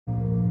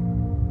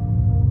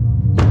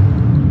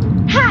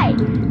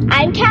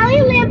I'm Callie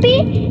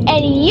Lampy,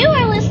 and you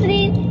are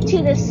listening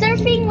to the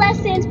Surfing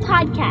Lessons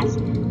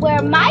podcast,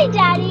 where my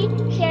daddy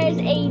shares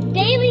a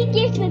daily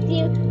gift with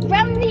you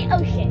from the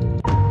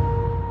ocean.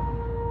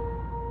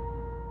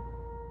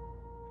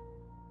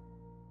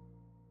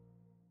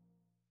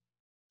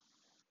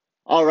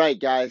 All right,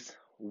 guys,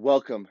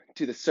 welcome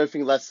to the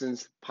Surfing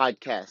Lessons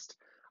podcast.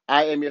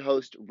 I am your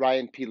host,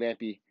 Ryan P.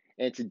 Lampy,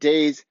 and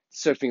today's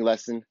surfing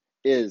lesson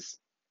is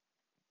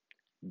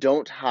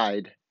don't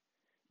hide,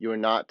 you're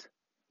not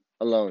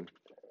alone.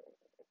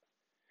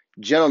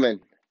 Gentlemen,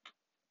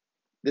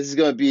 this is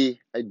going to be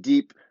a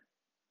deep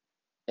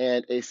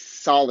and a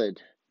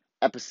solid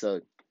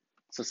episode.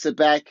 So sit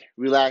back,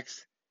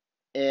 relax,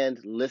 and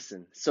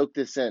listen. Soak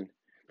this in.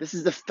 This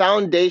is the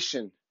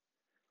foundation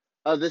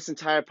of this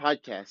entire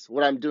podcast,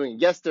 what I'm doing.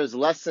 Yes, there's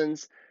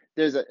lessons,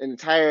 there's an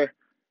entire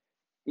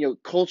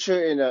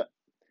culture and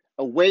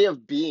a way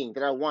of being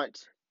that I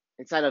want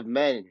inside of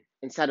men,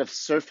 inside of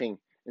surfing,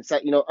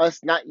 inside,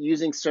 us not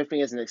using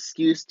surfing as an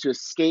excuse to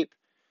escape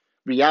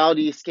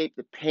reality, escape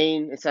the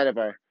pain inside of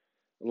our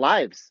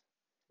lives.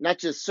 Not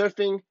just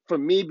surfing. For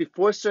me,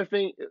 before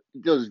surfing,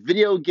 those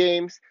video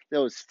games,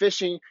 there was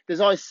fishing. There's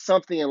always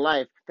something in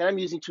life that I'm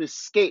using to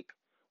escape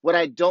what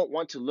I don't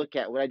want to look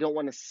at, what I don't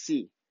want to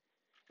see.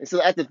 And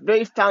so at the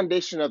very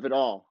foundation of it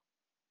all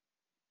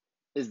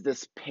is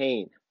this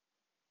pain.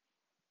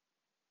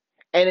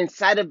 And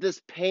inside of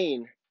this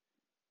pain,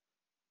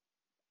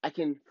 I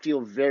can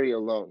feel very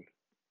alone,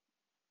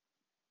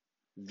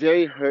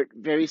 very hurt,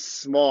 very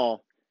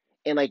small,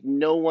 and like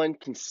no one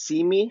can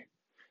see me,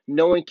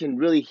 no one can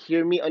really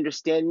hear me,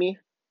 understand me,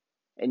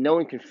 and no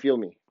one can feel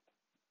me.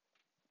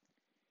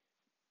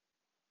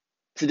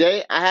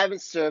 Today, I haven't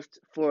surfed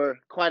for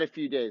quite a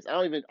few days.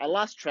 I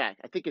lost track.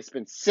 I think it's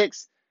been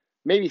 6,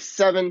 maybe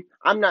 7.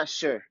 I'm not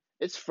sure.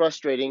 It's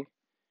frustrating.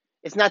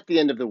 It's not the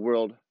end of the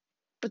world,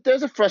 but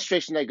there's a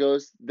frustration that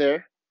goes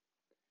there.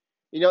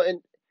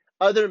 And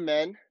other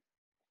men,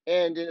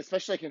 and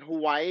especially like in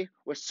Hawaii,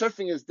 where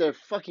surfing is their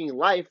fucking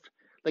life.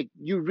 Like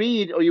you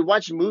read or you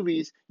watch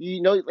movies,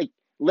 like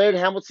Laird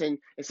Hamilton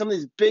and some of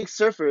these big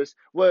surfers,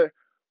 where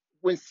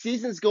when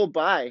seasons go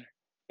by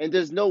and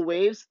there's no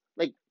waves,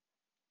 like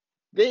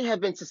they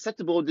have been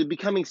susceptible to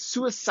becoming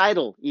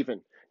suicidal, even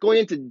going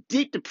into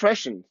deep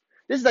depression.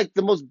 This is like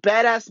the most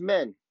badass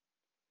men.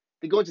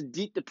 They go into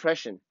deep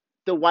depression.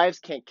 Their wives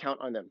can't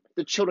count on them.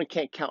 Their children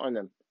can't count on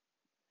them.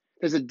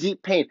 There's a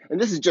deep pain, and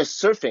this is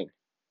just surfing.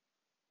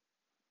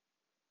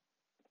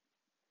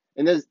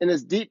 In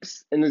this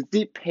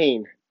deep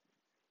pain,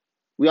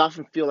 we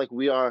often feel like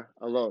we are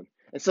alone.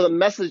 And so the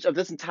message of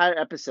this entire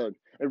episode,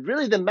 and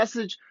really the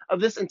message of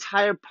this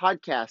entire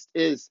podcast,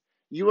 is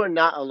you are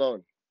not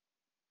alone.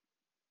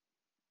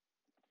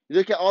 You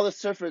look at all the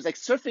surfers, like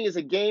surfing is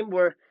a game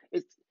where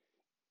it's,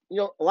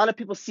 a lot of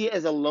people see it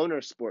as a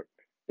loner sport.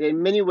 And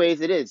in many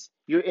ways it is.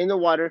 You're in the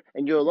water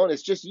and you're alone.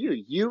 It's just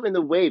you in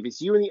the wave.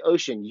 It's you in the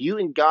ocean, you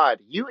and God,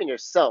 you and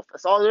yourself.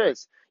 That's all there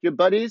is. Your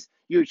buddies,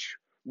 you're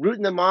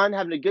rooting them on,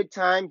 having a good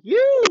time.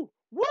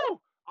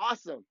 Woo,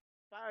 awesome,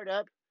 fired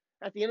up.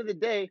 At the end of the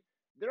day,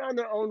 they're on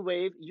their own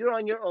wave. You're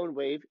on your own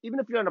wave. Even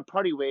if you're on a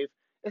party wave,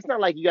 it's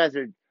not like you guys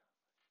are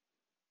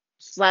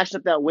slashing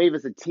up that wave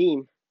as a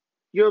team.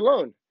 You're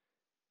alone.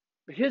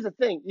 But here's the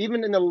thing,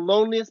 even in the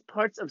loneliest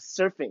parts of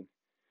surfing,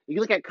 you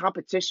look at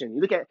competition.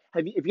 You look at,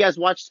 if you guys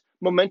watched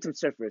Momentum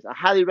Surfers, I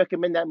highly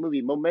recommend that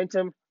movie,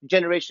 Momentum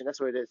Generation. That's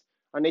what it is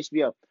on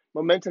HBO.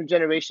 Momentum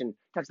Generation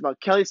talks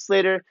about Kelly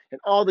Slater and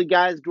all the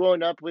guys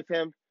growing up with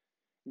him,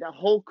 that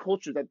whole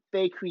culture that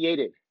they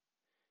created.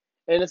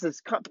 And it's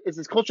this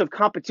culture of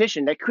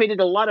competition that created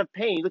a lot of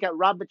pain. You look at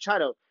Rob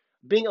Machado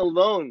being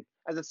alone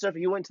as a surfer.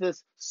 He went to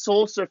this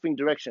soul surfing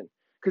direction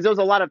because there was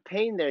a lot of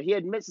pain there. He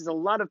admits there's a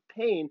lot of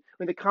pain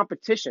with the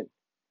competition.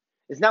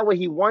 It's not what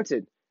he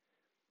wanted.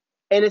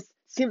 And it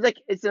seems like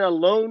it's an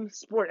alone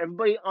sport.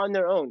 Everybody on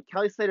their own.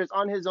 Kelly Slater's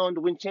on his own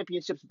to win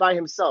championships by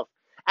himself.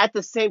 At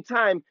the same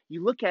time,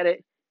 you look at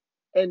it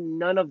and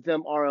none of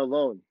them are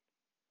alone.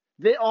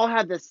 They all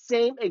have the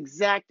same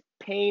exact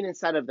pain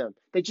inside of them.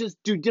 They just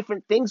do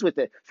different things with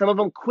it. Some of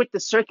them quit the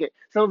circuit.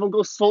 Some of them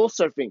go soul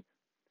surfing.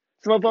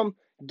 Some of them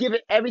give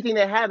it everything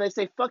they have. They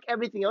say, fuck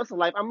everything else in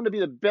life. I'm going to be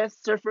the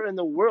best surfer in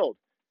the world.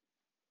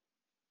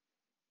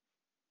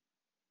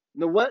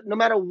 No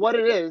matter what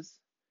it is,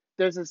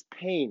 there's this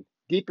pain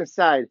deep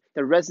inside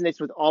that resonates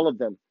with all of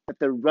them, that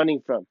they're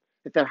running from,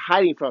 that they're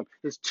hiding from.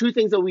 There's 2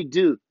 things that we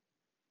do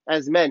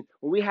as men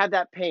when we have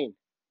that pain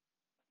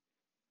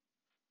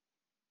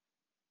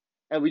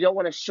and we don't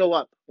want to show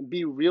up and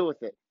be real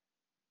with it.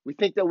 We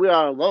think that we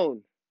are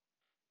alone.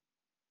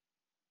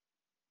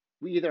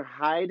 We either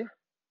hide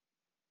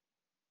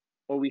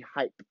or we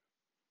hype.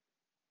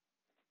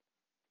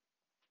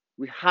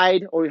 We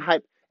hide or we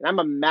hype. And I'm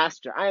a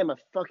master. I am a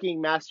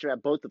fucking master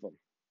at both of them.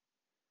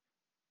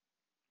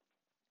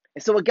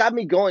 And so what got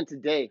me going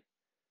today,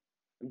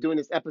 I'm doing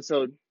this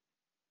episode,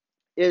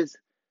 is,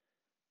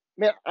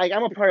 man,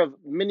 I'm a part of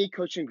many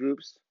coaching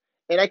groups,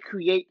 and I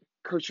create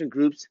coaching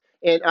groups,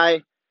 and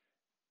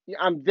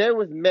I'm there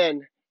with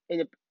men,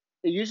 and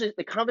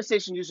the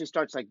conversation usually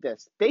starts like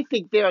this. They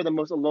think they are the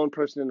most alone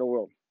person in the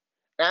world.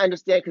 And I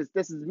understand because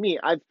this is me.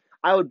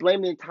 I would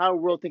blame the entire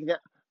world thinking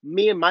that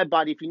me and my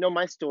body, if you know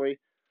my story,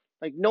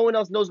 like no one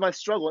else knows my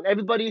struggle. And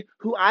everybody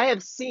who I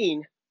have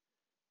seen,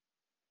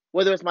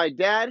 whether it's my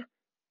dad,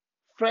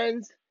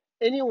 friends,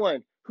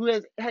 anyone who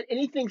has had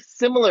anything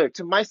similar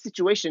to my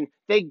situation,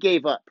 they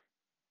gave up.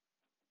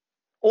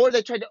 Or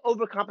they tried to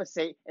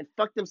overcompensate and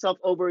fuck themselves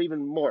over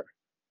even more,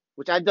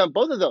 which I've done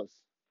both of those.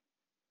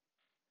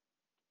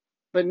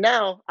 But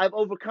now I've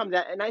overcome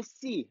that and I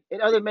see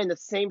in other men the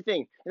same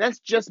thing. And that's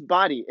just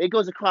body. It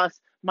goes across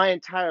my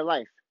entire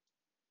life.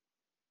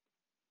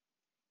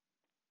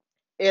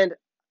 And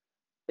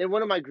in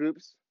one of my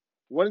groups,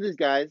 one of these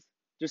guys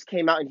just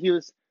came out and he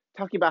was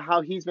talking about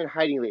how he's been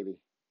hiding lately.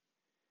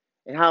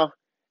 And how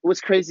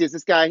what's crazy is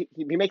this guy,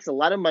 he makes a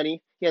lot of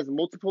money. He has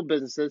multiple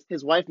businesses.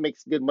 His wife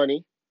makes good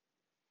money.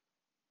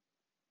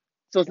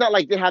 So it's not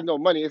like they have no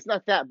money. It's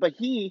not that. But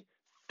he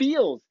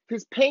feels,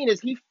 his pain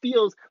is he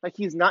feels like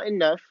he's not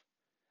enough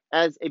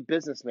as a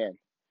businessman.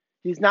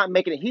 He's not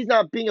making it. He's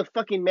not being a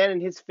fucking man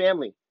in his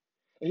family.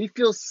 And he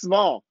feels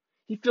small.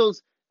 He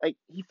feels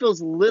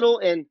little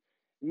and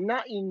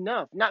not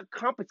enough, not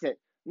competent,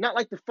 not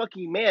like the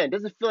fucking man.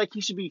 Doesn't feel like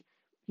he's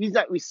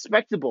not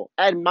respectable,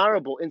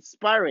 admirable,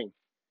 inspiring.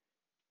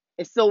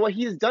 And so what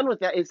he's done with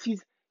that is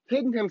he's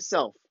hidden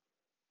himself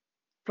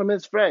from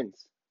his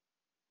friends.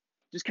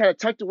 Just kind of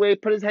tucked away,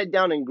 put his head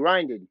down and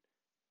grinded.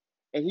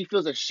 And he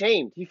feels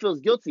ashamed. He feels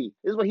guilty.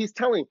 This is what he's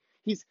telling.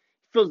 He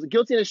feels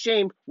guilty and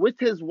ashamed with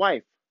his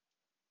wife.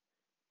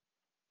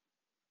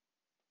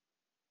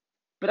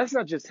 But that's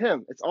not just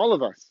him. It's all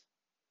of us.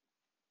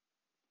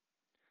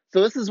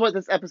 So this is what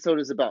this episode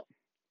is about.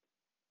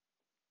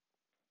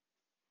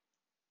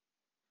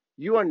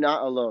 You are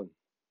not alone.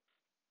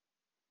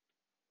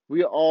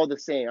 We are all the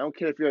same. I don't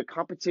care if you're a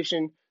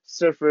competition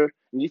surfer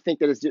and you think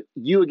that it's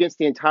you against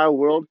the entire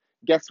world.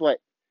 Guess what?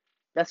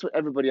 That's what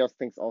everybody else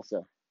thinks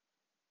also.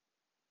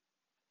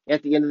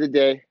 At the end of the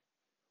day,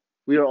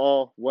 we are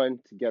all one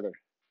together.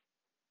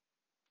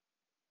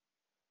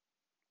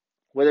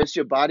 Whether it's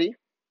your body,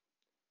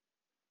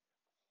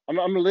 I'm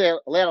going to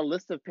lay out a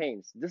list of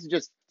pains. This is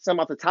just some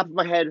off the top of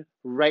my head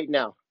right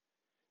now.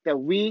 That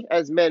we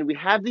as men, we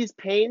have these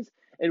pains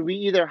and we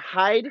either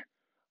hide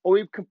or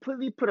we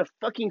completely put a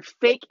fucking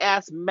fake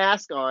ass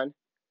mask on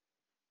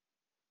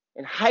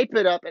and hype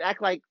it up and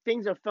act like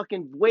things are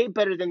fucking way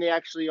better than they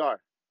actually are.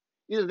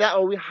 Either that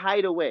or we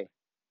hide away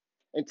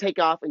and take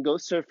off and go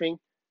surfing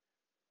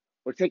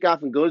or take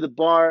off and go to the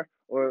bar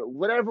or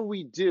whatever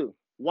we do.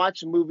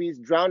 Watch movies,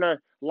 drown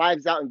our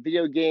lives out in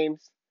video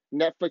games,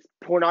 Netflix,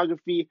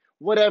 pornography,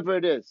 whatever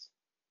it is.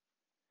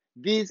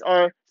 These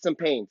are some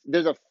pains.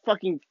 There's a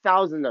fucking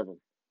 1,000 of them.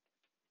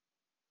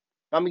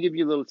 I'm going to give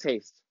you a little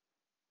taste.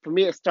 For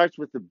me, it starts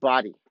with the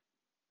body.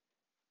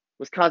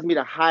 What's caused me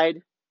to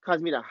hide,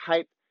 caused me to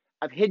hype.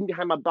 I've hidden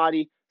behind my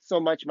body so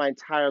much my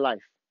entire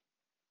life.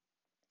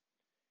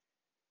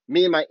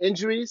 Me and my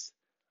injuries.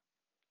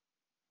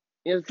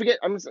 I'm just going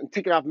to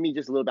take it off me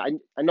just a little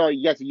bit. I know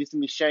you guys are used to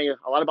me sharing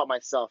a lot about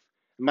myself,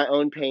 my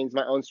own pains,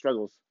 my own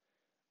struggles.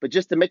 But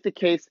just to make the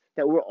case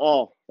that we're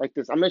all like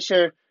this, I'm going to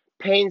share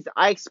pains that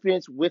I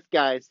experience with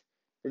guys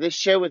that they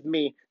share with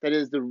me that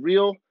is the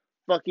real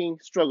fucking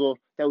struggle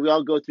that we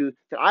all go through,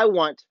 that I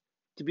want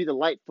to be the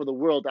light for the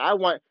world, that I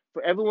want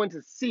for everyone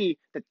to see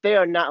that they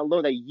are not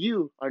alone, that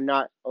you are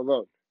not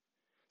alone.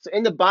 So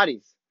in the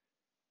bodies,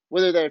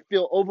 whether they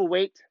feel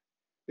overweight,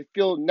 they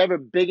feel never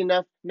big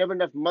enough, never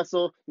enough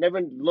muscle,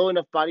 never low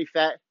enough body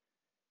fat,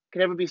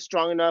 can never be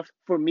strong enough.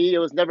 For me, it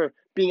was never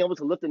being able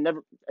to lift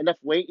enough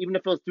weight, even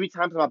if it was 3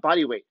 times my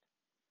body weight.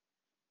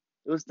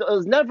 It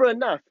was never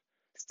enough.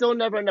 Still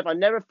never enough. I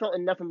never felt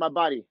enough in my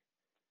body.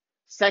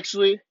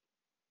 Sexually,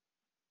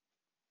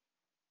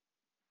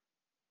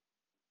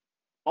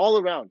 all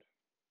around.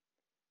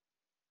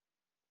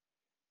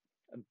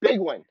 A big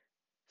one.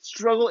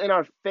 Struggle in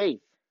our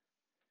faith.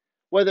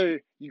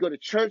 Whether you go to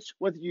church,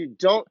 whether you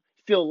don't,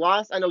 feel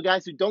lost. I know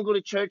guys who don't go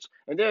to church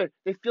and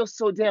they feel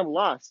so damn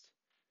lost.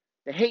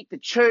 They hate the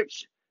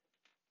church.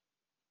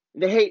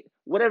 They hate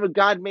whatever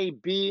God may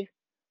be.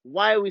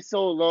 Why are we so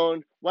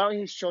alone? Why don't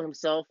he show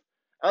himself?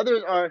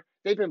 Others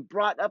they've been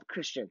brought up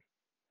Christian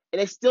and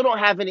they still don't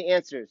have any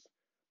answers.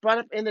 Brought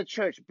up in the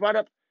church, brought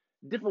up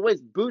different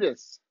ways,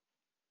 Buddhists.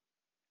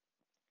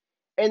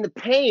 And the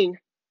pain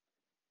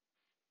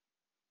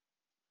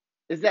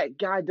is that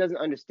God doesn't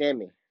understand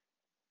me.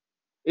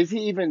 Is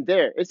he even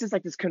there? It's just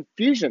like this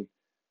confusion,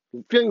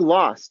 feeling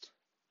lost.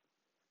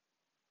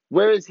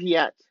 Where is he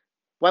at?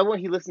 Why won't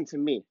he listen to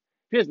me?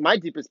 Here's my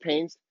deepest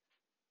pains.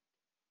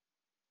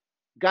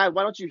 God,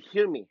 why don't you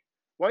hear me?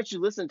 Why don't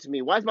you listen to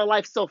me? Why is my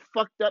life so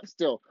fucked up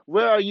still?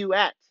 Where are you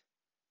at?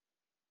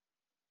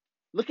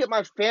 Look at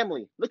my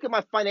family. Look at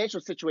my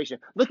financial situation.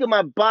 Look at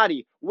my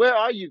body. Where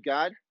are you,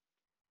 God?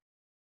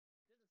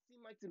 It doesn't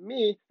seem like to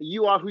me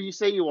you are who you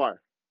say you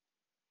are.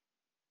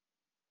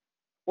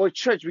 Or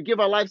church. We give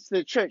our lives to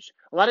the church.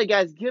 A lot of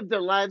guys give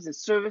their lives in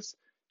service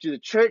to the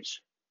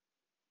church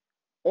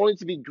only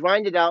to be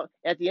grinded out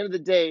at the end of the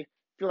day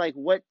feel like,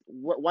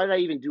 why did I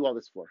even do all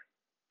this for?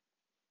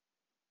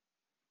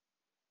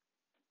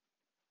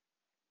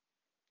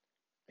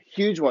 A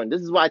huge one.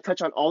 This is what I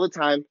touch on all the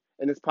time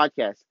in this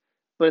podcast,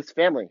 but it's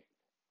family.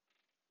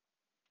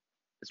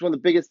 It's one of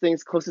the biggest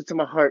things closest to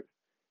my heart.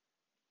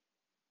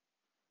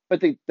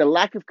 But the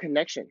lack of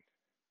connection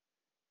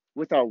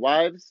with our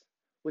wives,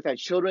 with our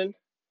children,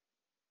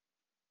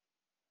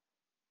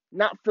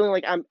 not feeling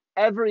like I'm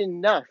ever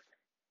enough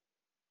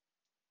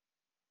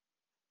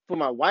for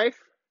my wife,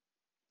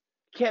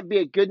 can't be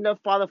a good enough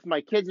father for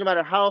my kids no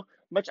matter how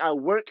much I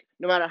work,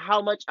 no matter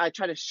how much I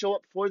try to show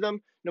up for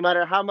them, no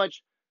matter how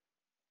much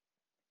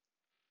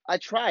I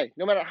try,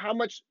 no matter how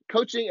much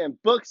coaching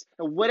and books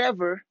and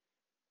whatever,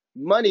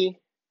 money,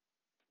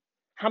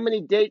 how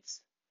many dates,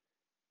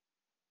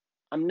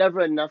 I'm never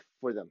enough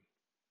for them.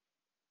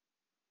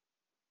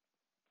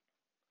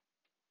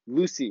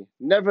 Lucy,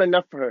 never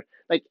enough for her.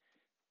 Like,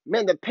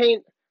 man, the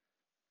pain,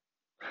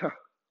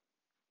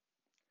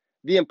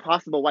 the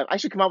impossible wife. I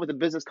should come out with a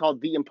business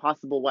called The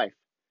Impossible Wife,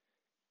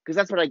 because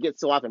that's what I get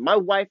so often. My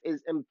wife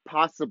is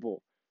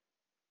impossible.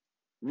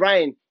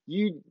 Ryan,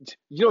 you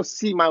don't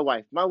see my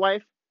wife. My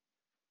wife,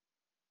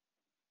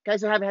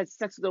 guys who haven't had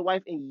sex with their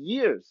wife in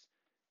years.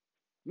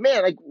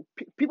 Man, like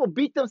people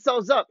beat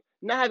themselves up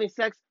not having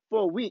sex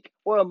for a week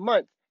or a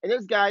month. And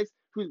there's guys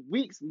whose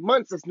weeks,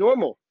 months is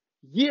normal.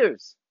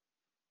 Years.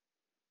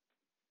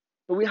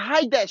 But we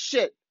hide that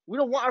shit. We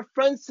don't want our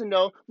friends to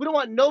know. We don't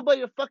want nobody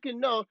to fucking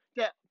know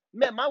that,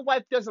 man, my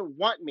wife doesn't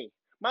want me.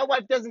 My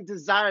wife doesn't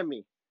desire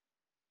me.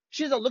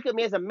 She doesn't look at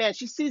me as a man.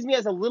 She sees me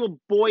as a little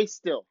boy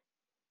still.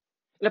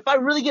 And if I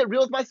really get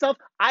real with myself,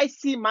 I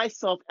see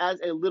myself as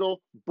a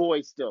little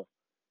boy still.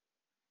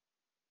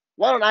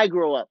 Why don't I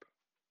grow up?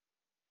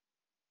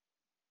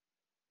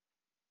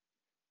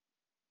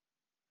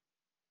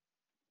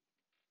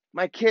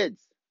 My kids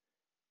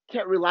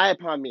can't rely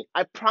upon me.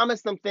 I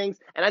promise them things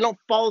and I don't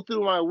follow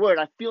through on my word.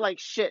 I feel like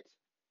shit.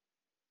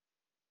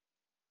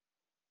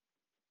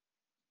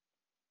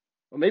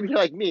 Or maybe you're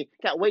like me,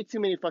 got way too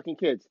many fucking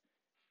kids.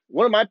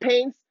 One of my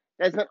pains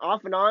that's been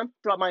off and on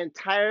throughout my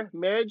entire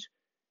marriage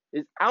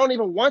is I don't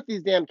even want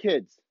these damn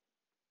kids.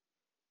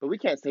 But we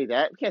can't say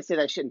that. We can't say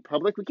that shit in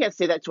public. We can't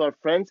say that to our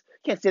friends.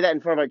 We can't say that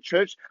in front of our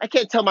church. I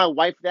can't tell my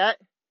wife that.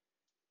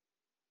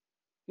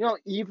 You know how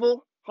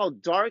evil, how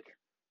dark,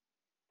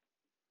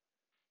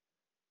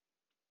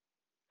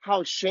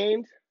 how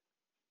ashamed,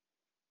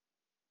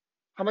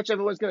 how much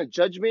everyone's going to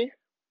judge me?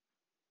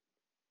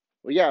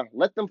 Well, yeah,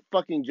 let them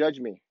fucking judge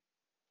me.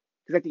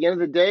 Because at the end of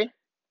the day,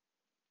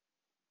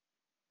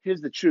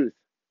 here's the truth.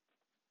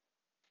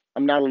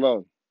 I'm not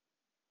alone.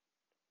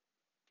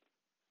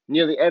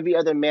 Nearly every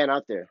other man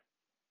out there,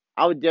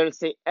 I would dare to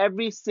say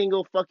every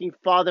single fucking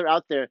father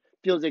out there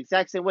feels the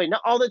exact same way.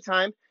 Not all the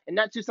time, and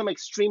not to some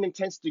extreme,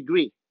 intense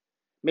degree.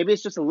 Maybe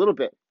it's just a little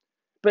bit.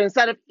 But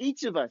inside of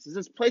each of us is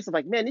this place of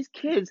like, man, these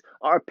kids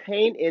are a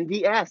pain in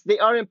the ass. They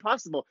are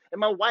impossible. And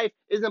my wife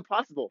is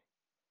impossible.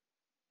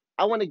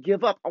 I want to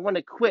give up. I want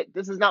to quit.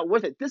 This is not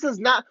worth it. This is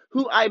not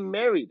who I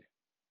married.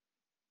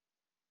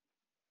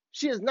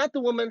 She is not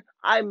the woman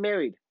I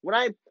married. When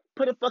I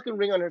put a fucking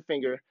ring on her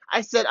finger,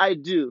 I said I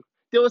do.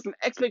 There was some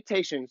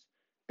expectations.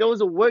 There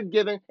was a word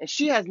given, and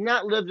she has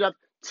not lived up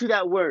to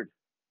that word.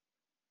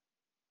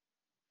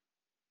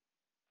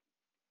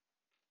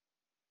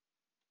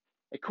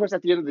 Of course,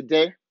 at the end of the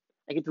day,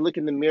 I get to look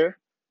in the mirror,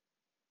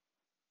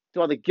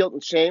 do all the guilt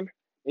and shame,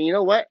 and you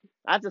know what?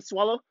 I have to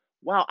swallow.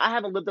 Wow, I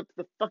haven't lived up to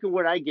the fucking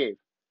word I gave.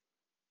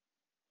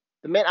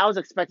 The man I was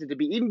expected to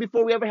be. Even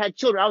before we ever had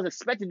children, I was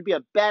expected to be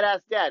a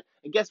badass dad.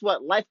 And guess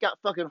what? Life got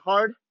fucking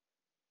hard,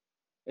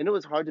 and it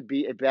was hard to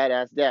be a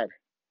badass dad.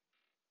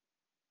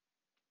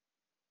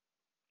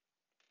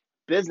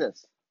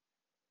 Business.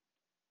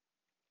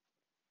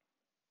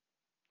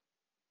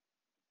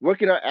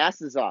 Working our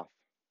asses off.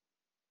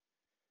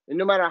 And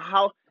no matter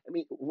how, I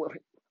mean,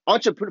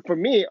 for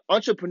me,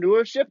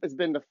 entrepreneurship has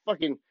been the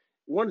fucking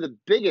one of the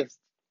biggest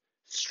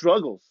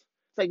struggles.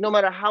 It's like no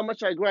matter how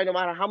much I grind, no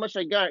matter how much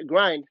I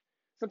grind,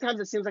 sometimes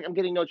it seems like I'm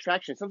getting no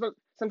traction.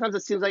 Sometimes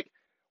it seems like,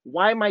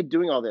 why am I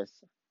doing all this?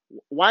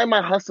 Why am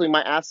I hustling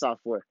my ass off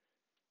for?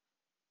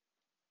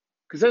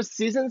 Because there's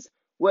seasons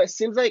where it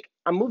seems like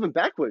I'm moving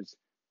backwards,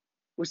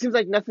 where it seems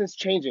like nothing's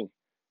changing,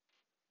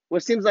 where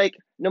it seems like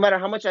no matter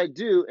how much I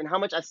do and how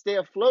much I stay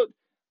afloat,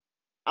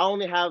 I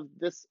only have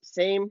this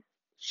same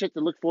shit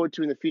to look forward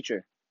to in the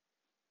future.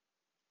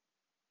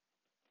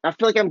 I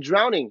feel like I'm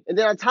drowning. And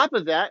then on top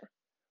of that,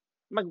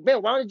 I'm like,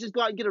 man, why don't I just go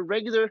out and get a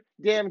regular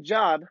damn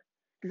job?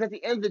 Because at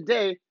the end of the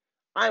day,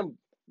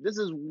 this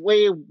is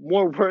way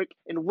more work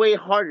and way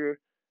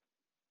harder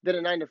than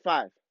a 9 to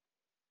 5.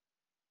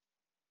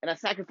 And I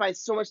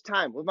sacrifice so much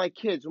time with my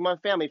kids, with my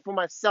family, for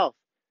myself.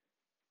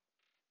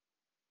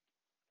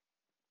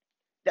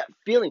 That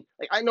feeling,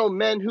 like I know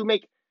men who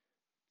make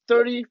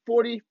 $30,000,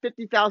 $40,000,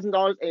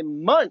 $50,000 a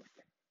month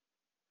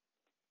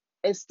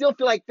and still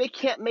feel like they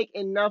can't make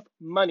enough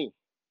money.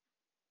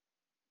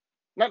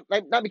 Not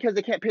because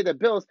they can't pay their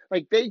bills,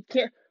 like they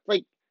can't,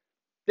 like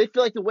they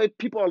feel like the way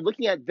people are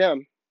looking at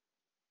them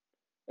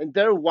and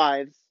their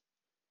wives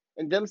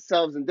and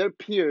themselves and their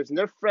peers and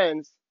their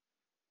friends,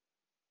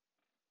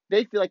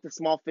 they feel like the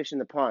small fish in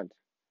the pond.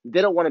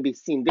 They don't want to be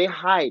seen. They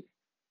hide.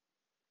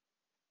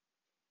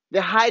 They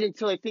hide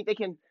until they think they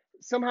can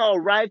somehow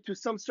arrive to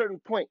some certain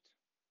point.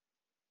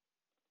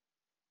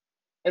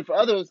 And for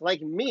others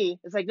like me,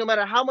 it's like no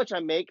matter how much I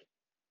make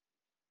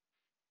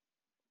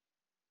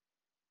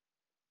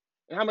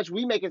and how much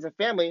we make as a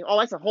family, oh,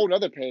 that's a whole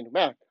other pain.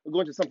 Man, we're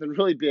going to something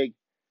really big.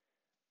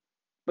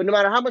 But no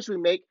matter how much we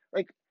make,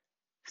 like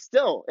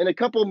still in a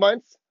couple of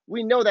months,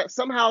 we know that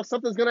somehow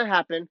something's gonna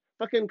happen.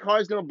 Fucking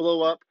car's gonna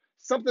blow up.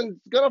 Something's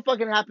gonna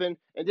fucking happen,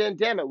 and then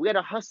damn it, we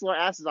gotta hustle our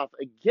asses off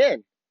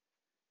again.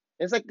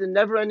 It's like the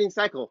never-ending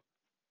cycle.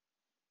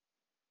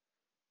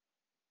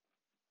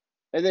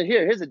 And then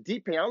here's a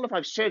deep pain. I don't know if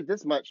I've shared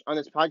this much on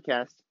this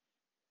podcast,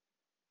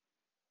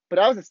 but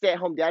I was a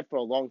stay-at-home dad for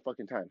a long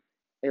fucking time.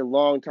 A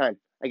long time.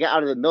 I got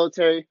out of the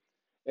military,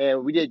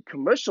 and we did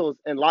commercials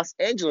in Los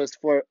Angeles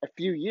for a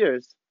few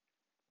years.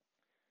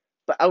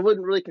 But I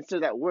wouldn't really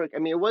consider that work. I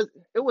mean,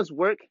 it was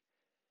work.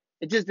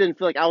 It just didn't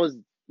feel like I was,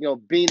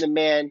 being the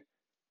man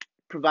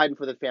providing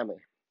for the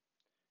family.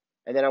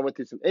 And then I went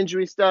through some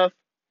injury stuff,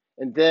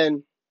 and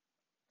then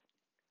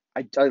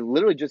I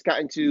literally just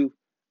got into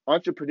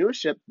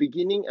entrepreneurship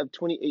beginning of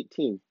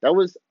 2018. That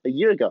was a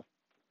year ago.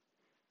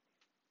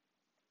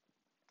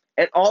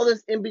 And all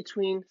this in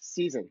between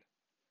season.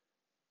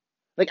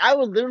 Like I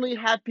would literally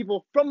have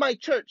people from my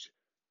church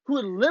who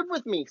would live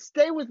with me,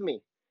 stay with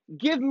me,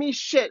 give me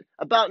shit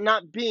about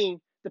not being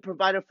the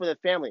provider for the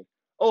family.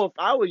 Oh, if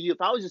I were you,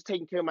 if I was just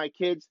taking care of my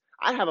kids,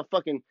 I'd have a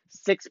fucking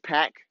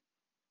 6-pack.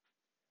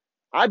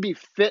 I'd be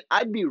fit.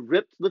 I'd be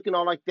ripped, looking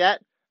all like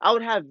that. I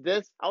would have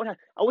this. I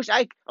wish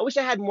I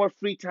had more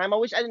free time. I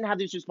wish I didn't have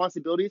these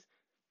responsibilities.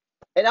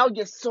 And I would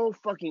get so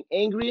fucking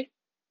angry.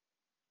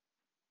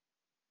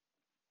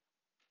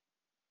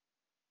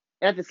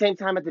 And at the same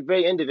time, at the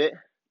very end of it,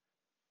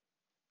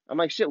 I'm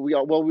like, shit, we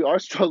are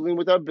struggling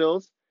with our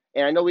bills.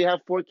 And I know we have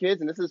 4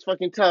 kids, and this is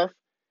fucking tough.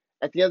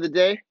 At the end of the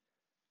day,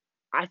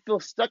 I feel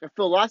stuck. I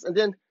feel lost. And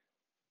then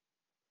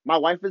my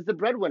wife is the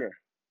breadwinner.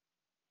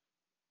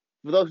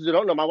 For those who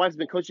don't know, my wife's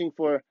been coaching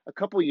for a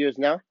couple years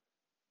now,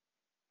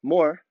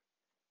 more.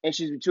 And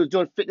she was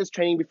doing fitness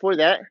training before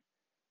that.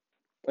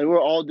 And we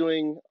were all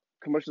doing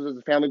commercials as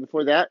a family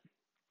before that.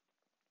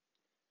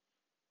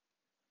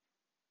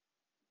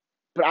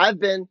 But I've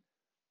been,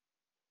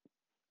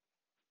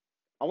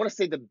 I want to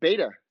say, the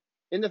beta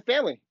in the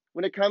family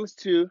when it comes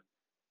to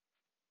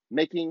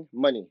making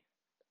money.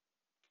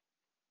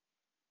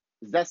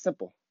 It's that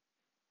simple.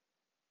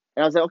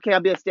 And I was like, okay,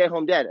 I'll be a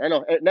stay-at-home dad. I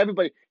know. And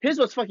everybody, here's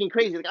what's fucking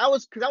crazy. Like I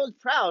was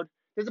proud.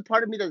 There's a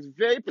part of me that's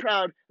very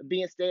proud of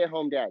being a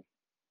stay-at-home dad.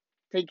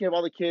 Taking care of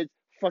all the kids,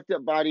 fucked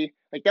up body.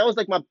 Like that was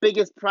like my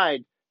biggest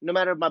pride. No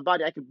matter my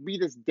body, I could be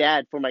this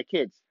dad for my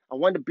kids. I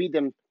wanted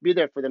to be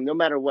there for them no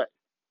matter what.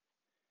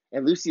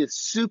 And Lucy is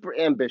super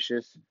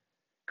ambitious,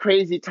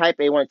 crazy type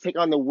A, want to take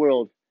on the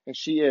world, and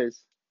she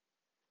is.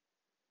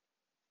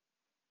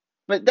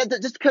 But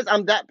that just because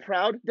I'm that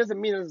proud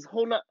doesn't mean there's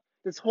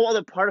this whole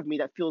other part of me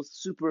that feels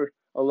super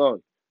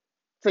alone.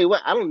 Tell you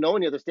what, I don't know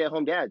any other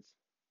stay-at-home dads.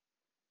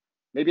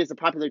 Maybe it's a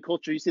popular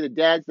culture. You see the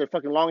dads, their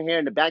fucking long hair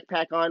and the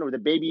backpack on, or the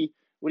baby,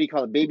 what do you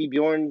call it, baby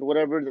Bjorn,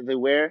 whatever that they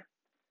wear.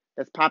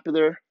 That's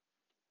popular.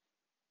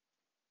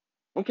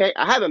 Okay,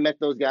 I haven't met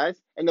those guys,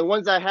 and the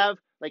ones I have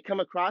like come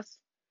across,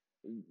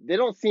 they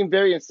don't seem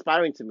very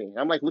inspiring to me.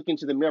 I'm like looking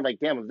to the mirror, I'm like,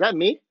 damn, is that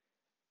me?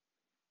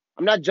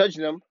 I'm not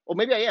judging them, or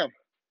maybe I am,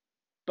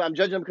 but I'm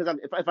judging them because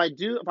if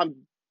I'm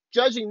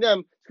judging them,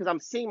 it's because I'm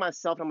seeing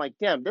myself. I'm like,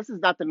 damn, this is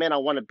not the man I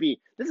want to be.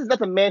 This is not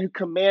the man who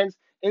commands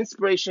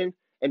inspiration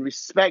and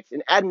respect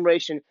and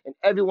admiration and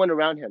everyone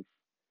around him.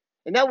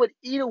 And that would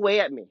eat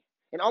away at me.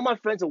 And all my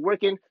friends are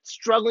working,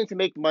 struggling to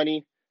make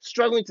money,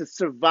 struggling to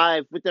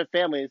survive with their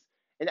families.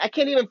 And I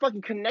can't even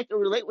fucking connect or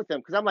relate with them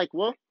because I'm like,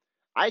 well,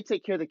 I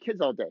take care of the kids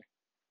all day.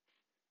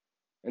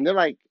 And they're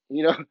like,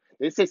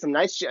 they say some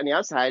nice shit on the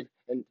outside,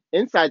 and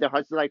inside their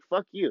hearts, they're like,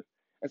 fuck you.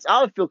 And so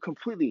I would feel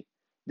completely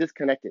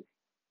disconnected.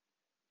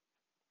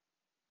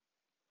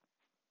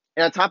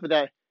 And on top of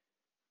that,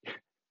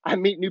 I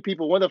meet new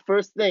people. One of the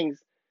first things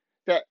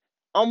that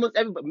almost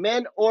everybody,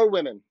 men or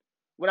women,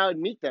 when I would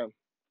meet them,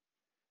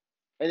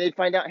 and they'd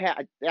find out, hey,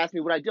 they ask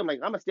me what I do. I'm like,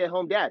 I'm a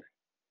stay-at-home dad.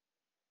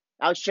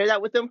 I would share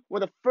that with them.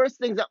 One of the first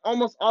things that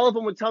almost all of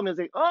them would tell me is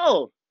like,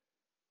 oh,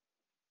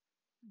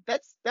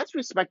 that's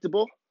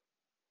respectable.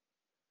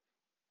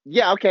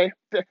 Yeah, okay.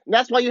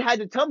 That's why you had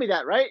to tell me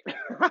that, right?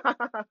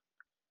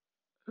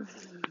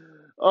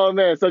 Oh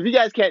man. So if you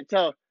guys can't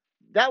tell,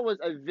 that was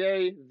a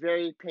very,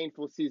 very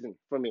painful season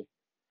for me.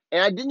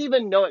 And I didn't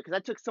even know it because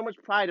I took so much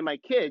pride in my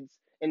kids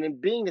and in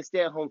being the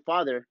stay-at-home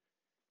father,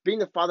 being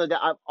the father that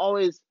I've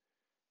always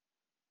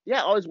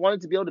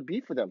wanted to be able to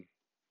be for them.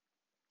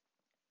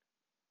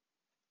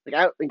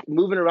 Like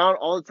moving around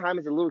all the time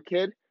as a little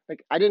kid,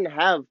 like I didn't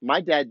have my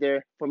dad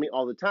there for me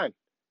all the time.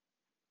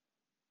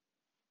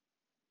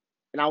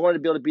 And I wanted to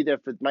be able to be there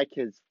for my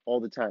kids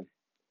all the time.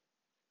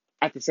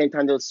 At the same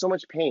time, there was so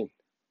much pain,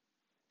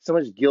 so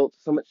much guilt,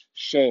 so much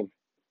shame.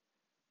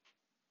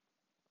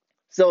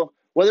 So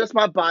whether it's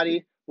my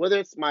body, whether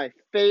it's my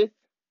faith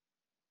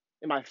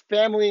in my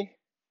family,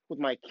 with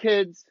my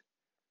kids,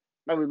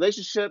 my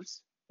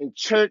relationships in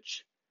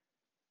church,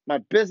 my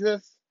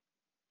business,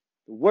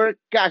 work,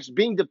 gosh,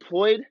 being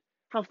deployed,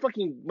 how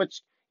fucking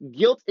much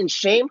guilt and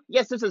shame.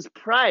 Yes, this is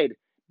pride.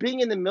 Being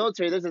in the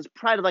military, there's this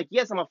pride of like,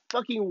 yes, I'm a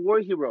fucking war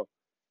hero.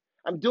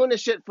 I'm doing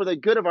this shit for the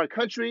good of our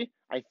country,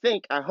 I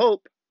think, I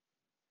hope.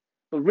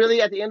 But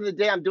really, at the end of the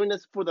day, I'm doing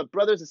this for the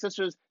brothers and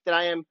sisters that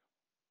I am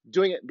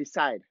doing it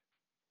beside.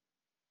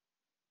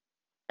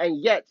 And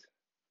yet,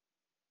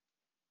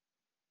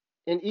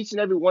 in each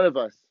and every one of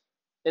us,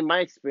 in my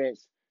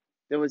experience,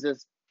 there was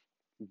this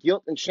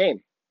guilt and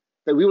shame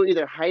that we were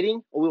either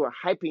hiding or we were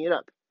hyping it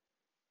up.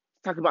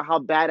 Talk about how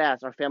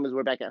badass our families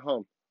were back at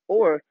home.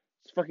 Or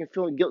just fucking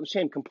feeling guilt and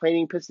shame,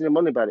 complaining, pissing, and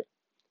moaning about it.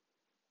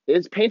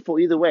 It's painful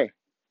either way.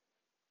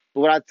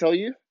 But what I tell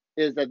you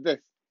is that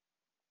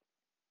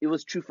it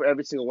was true for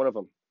every single one of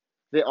them.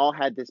 They all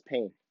had this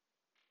pain.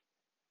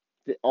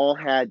 They all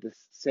had the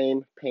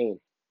same pain.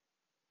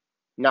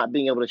 Not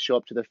being able to show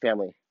up to their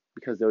family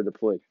because they were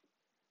deployed.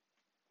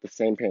 The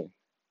same pain.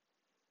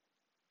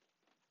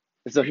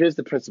 And so here's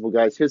the principle,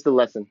 guys. Here's the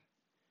lesson.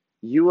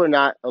 You are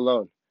not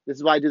alone. This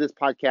is why I do this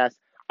podcast.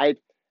 I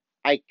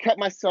cut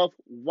myself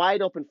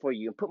wide open for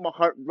you and put my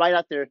heart right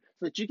out there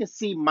so that you can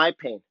see my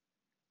pain.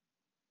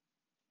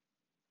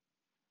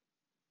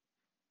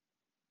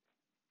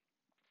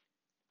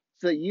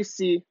 So that you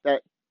see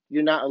that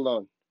you're not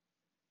alone.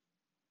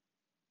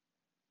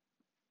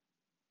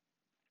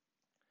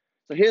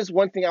 So here's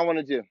one thing I want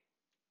to do.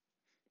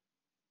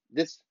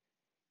 Just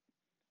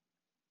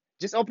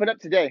open up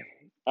today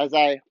as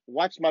I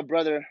watch my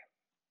brother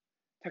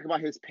talk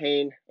about his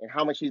pain and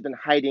how much he's been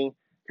hiding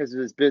because of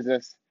his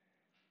business.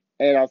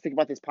 And I was thinking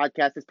about this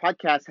podcast. This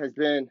podcast has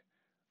been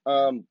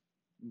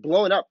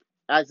blown up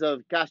as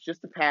of,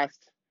 just the past,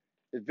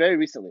 very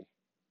recently.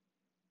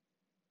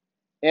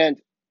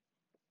 And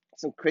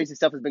some crazy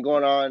stuff has been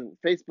going on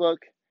Facebook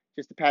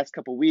just the past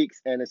couple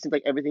weeks, and it seems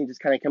like everything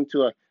just kind of come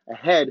to a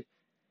head.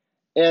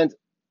 And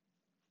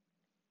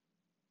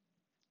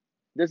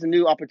there's a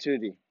new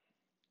opportunity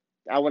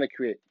I want to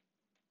create.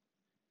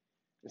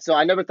 So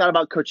I never thought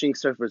about coaching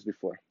surfers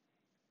before.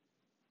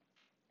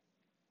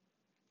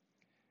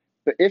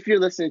 But if you're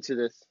listening to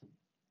this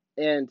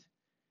and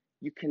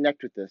you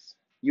connect with this,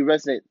 you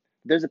resonate,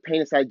 there's a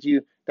pain inside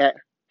you that,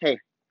 hey,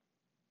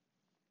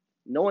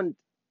 no one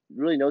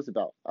really knows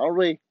about. I don't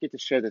really get to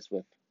share this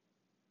with.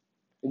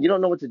 And you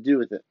don't know what to do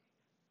with it.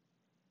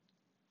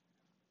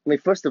 I mean,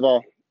 first of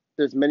all,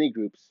 there's many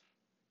groups.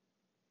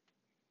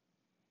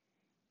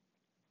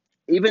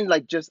 Even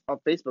like just on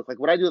Facebook. Like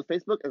what I do with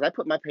Facebook is I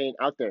put my pain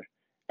out there.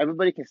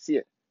 Everybody can see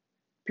it.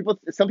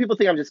 Some people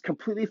think I'm just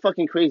completely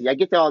fucking crazy. I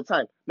get that all the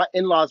time. My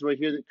in-laws were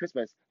here at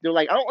Christmas. They're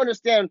like, I don't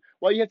understand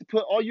why you have to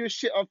put all your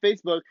shit on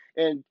Facebook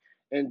and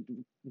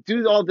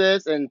do all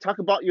this and talk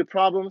about your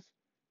problems.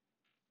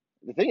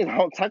 The thing is, I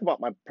don't talk about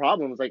my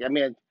problems. Like, I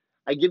mean,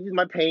 I give you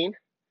my pain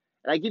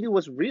and I give you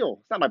what's real.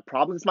 It's not my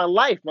problem. It's my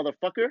life,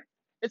 motherfucker.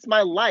 It's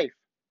my life.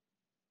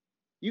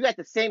 You got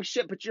the same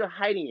shit, but you're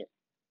hiding it.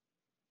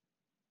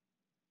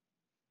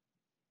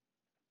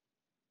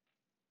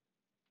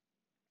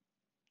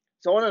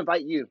 So I want to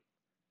invite you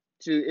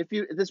to, if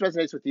this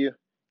resonates with you,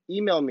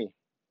 email me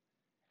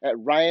at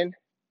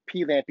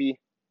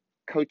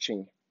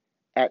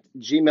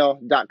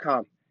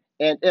ryanplanpcoaching@gmail.com.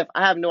 And if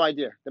I have no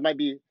idea, there might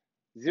be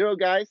 0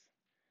 guys,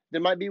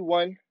 there might be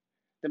 1,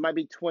 there might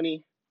be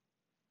 20,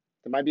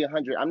 there might be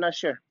 100. I'm not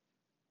sure.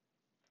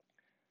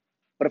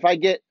 But if I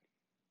get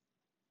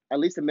at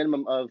least a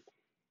minimum of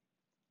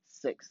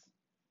 6,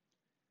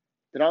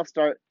 then I'll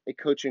start a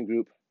coaching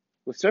group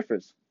with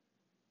surfers.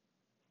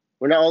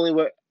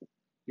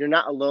 You're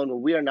not alone,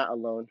 or we are not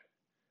alone,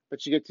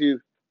 but you get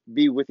to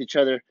be with each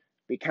other,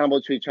 be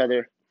accountable to each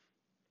other.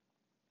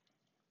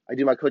 I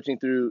do my coaching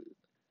through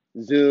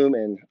Zoom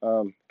and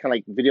kind of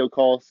like video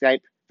call, Skype,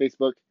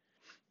 Facebook.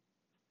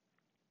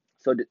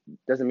 So it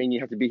doesn't mean you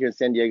have to be here in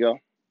San Diego.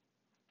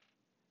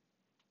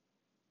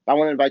 I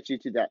want to invite you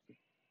to that.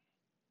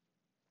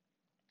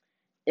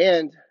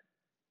 And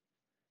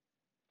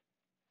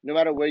no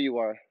matter where you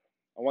are,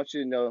 I want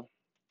you to know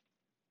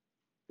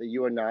that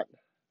you are not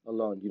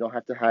alone. You don't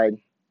have to hide.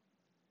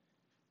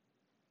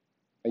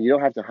 And you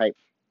don't have to hype.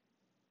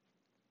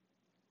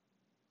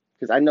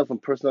 Because I know from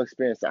personal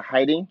experience that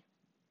hiding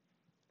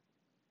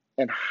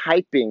and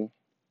hyping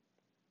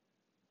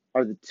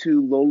are the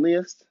 2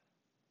 loneliest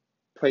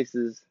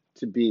places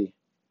to be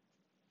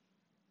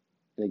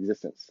in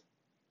existence.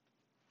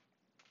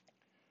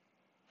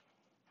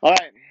 All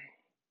right.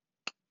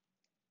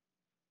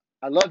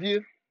 I love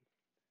you.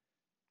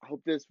 I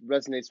hope this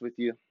resonates with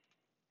you.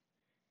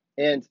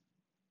 And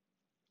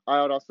I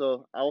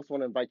also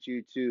want to invite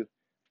you to,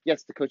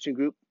 yes, the coaching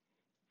group.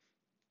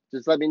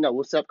 Just let me know.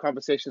 We'll set up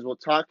conversations. We'll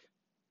talk.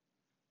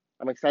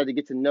 I'm excited to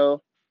get to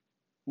know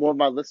more of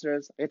my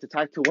listeners. I get to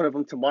talk to one of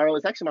them tomorrow.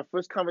 It's actually my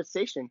first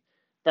conversation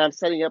that I'm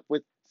setting up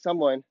with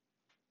someone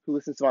who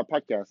listens to my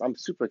podcast. I'm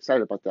super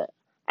excited about that.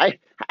 I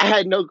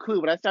had no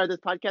clue when I started this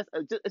podcast.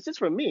 It's just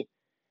for me.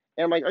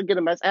 And I'm like, I'll get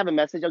a message. I have a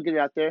message. I'll get it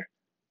out there.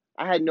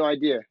 I had no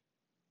idea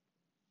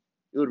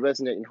it would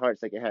resonate in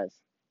hearts like it has.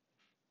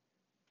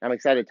 I'm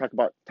excited to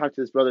talk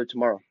to this brother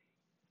tomorrow.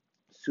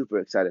 Super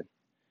excited.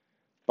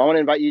 But I want to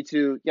invite you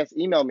to, yes,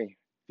 email me.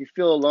 If you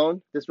feel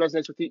alone, this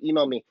resonates with you,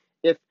 email me.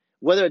 If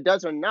whether it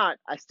does or not,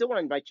 I still want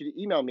to invite you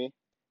to email me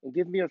and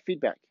give me your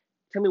feedback.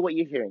 Tell me what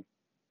you're hearing.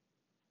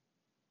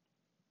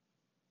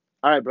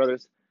 All right,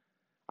 brothers.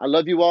 I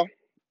love you all.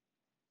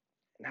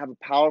 And have a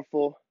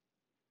powerful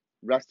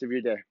rest of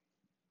your day.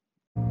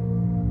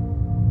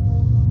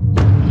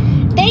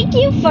 Thank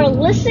you for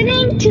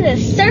listening to the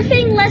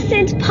Surfing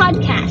Lessons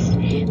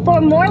podcast.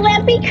 For more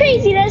Lampy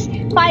craziness,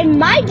 find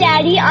my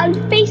daddy on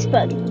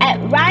Facebook at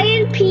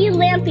Ryan P.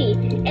 Lampy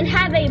and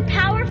have a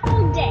powerful